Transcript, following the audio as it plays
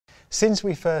Since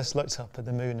we first looked up at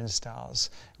the moon and stars,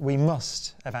 we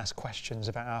must have asked questions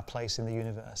about our place in the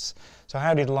universe. So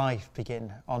how did life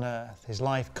begin on Earth? Is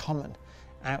life common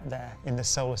out there in the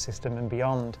solar system and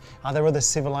beyond? Are there other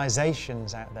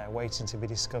civilizations out there waiting to be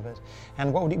discovered?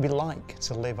 And what would it be like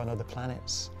to live on other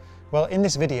planets? Well, in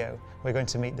this video, we're going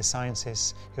to meet the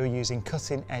scientists who are using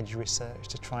cutting-edge research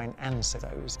to try and answer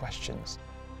those questions.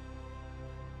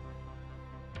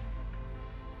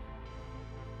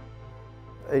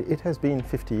 It has been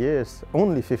 50 years,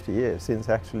 only 50 years, since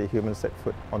actually humans set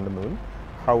foot on the moon.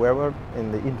 However, in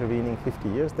the intervening 50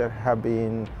 years, there have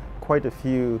been quite a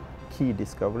few key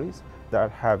discoveries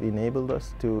that have enabled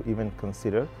us to even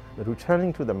consider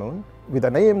returning to the moon with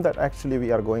an aim that actually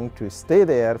we are going to stay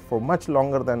there for much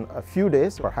longer than a few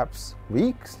days, perhaps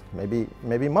weeks,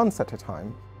 maybe months at a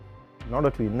time. In order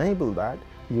to enable that,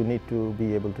 you need to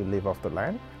be able to live off the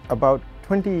land. About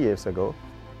 20 years ago,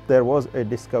 there was a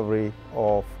discovery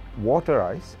of water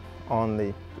ice on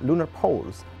the lunar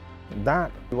poles.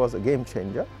 That was a game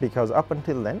changer because up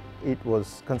until then it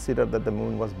was considered that the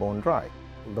moon was bone dry.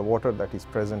 The water that is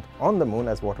present on the moon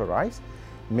as water ice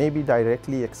may be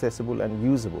directly accessible and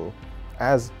usable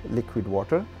as liquid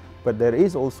water, but there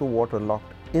is also water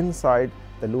locked inside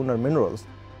the lunar minerals,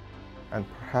 and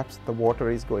perhaps the water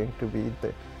is going to be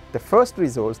the first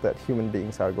resource that human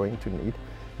beings are going to need,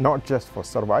 not just for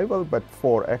survival, but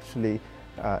for actually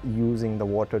using the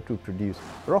water to produce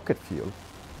rocket fuel.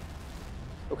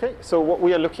 Okay, so what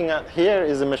we are looking at here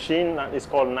is a machine that is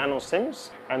called Nano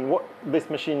Sims, and what this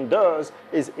machine does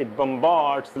is it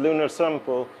bombards the lunar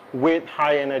sample with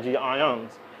high energy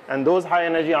ions, and those high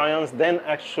energy ions then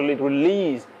actually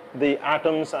release the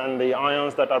atoms and the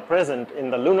ions that are present in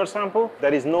the lunar sample.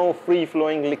 There is no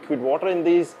free-flowing liquid water in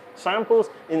these samples.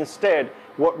 Instead,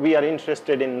 what we are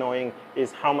interested in knowing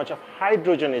is how much of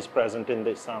hydrogen is present in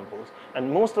these samples. And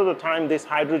most of the time, this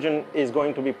hydrogen is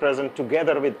going to be present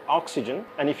together with oxygen.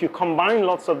 And if you combine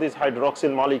lots of these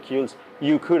hydroxyl molecules,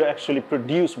 you could actually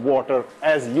produce water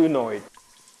as you know it.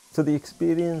 So the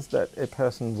experience that a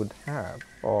person would have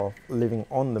of living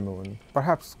on the moon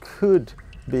perhaps could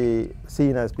be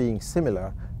seen as being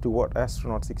similar to what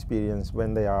astronauts experience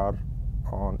when they are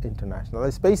on International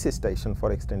Space Station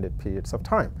for extended periods of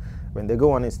time. When they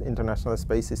go on International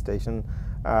Space Station,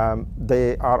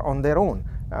 they are on their own.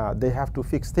 They have to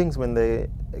fix things when they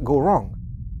go wrong.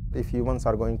 If humans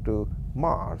are going to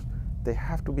Mars, they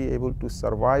have to be able to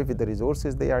survive with the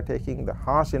resources they are taking, the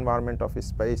harsh environment of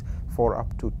space, for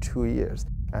up to 2 years.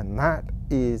 And that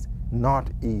is not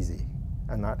easy,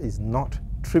 and that is not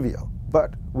trivial.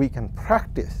 But we can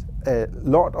practice a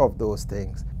lot of those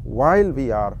things while we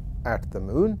are at the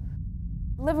moon.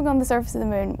 Living on the surface of the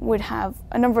moon would have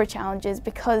a number of challenges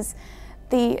because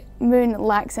the moon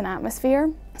lacks an atmosphere,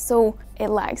 so it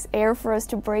lacks air for us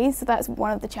to breathe. So that's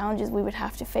one of the challenges we would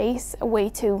have to face, a way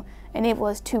to enable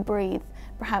us to breathe,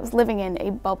 perhaps living in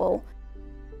a bubble.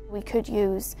 We could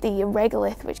use the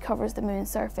regolith, which covers the moon's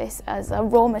surface, as a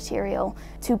raw material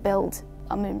to build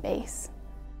a moon base.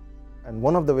 And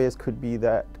one of the ways could be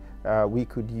that we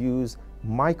could use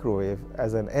microwave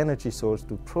as an energy source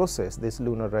to process this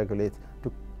lunar regolith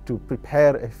to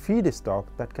prepare a feedstock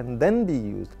that can then be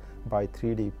used by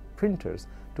 3D printers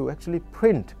to actually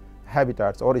print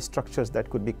habitats or structures that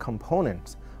could be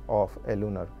components of a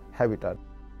lunar habitat.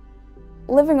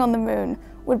 Living on the moon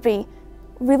would be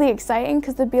really exciting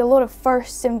because there'd be a lot of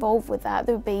firsts involved with that.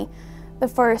 There would be the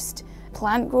first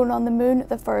plant grown on the moon,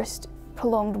 the first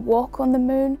prolonged walk on the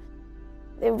moon.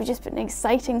 It would just be an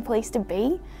exciting place to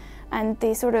be, and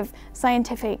the sort of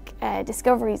scientific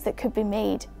discoveries that could be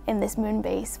made in this moon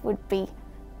base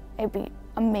it'd be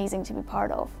amazing to be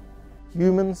part of.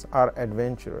 Humans are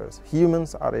adventurers.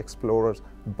 Humans are explorers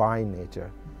by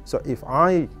nature. So if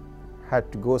I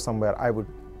had to go somewhere, I would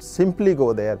simply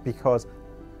go there because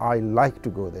I like to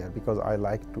go there, because I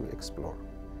like to explore.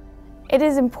 It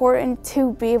is important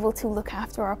to be able to look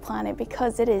after our planet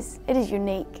because it is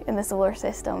unique in the solar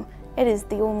system. It is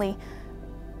the only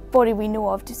body we know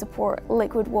of to support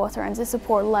liquid water and to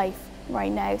support life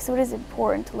right now, so it is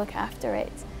important to look after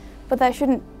it. But that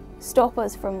shouldn't stop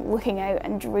us from looking out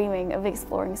and dreaming of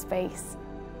exploring space.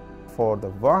 For the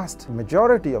vast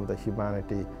majority of the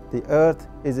humanity, the Earth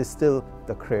is still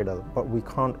the cradle, but we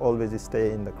can't always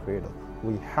stay in the cradle.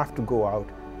 We have to go out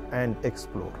and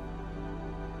explore.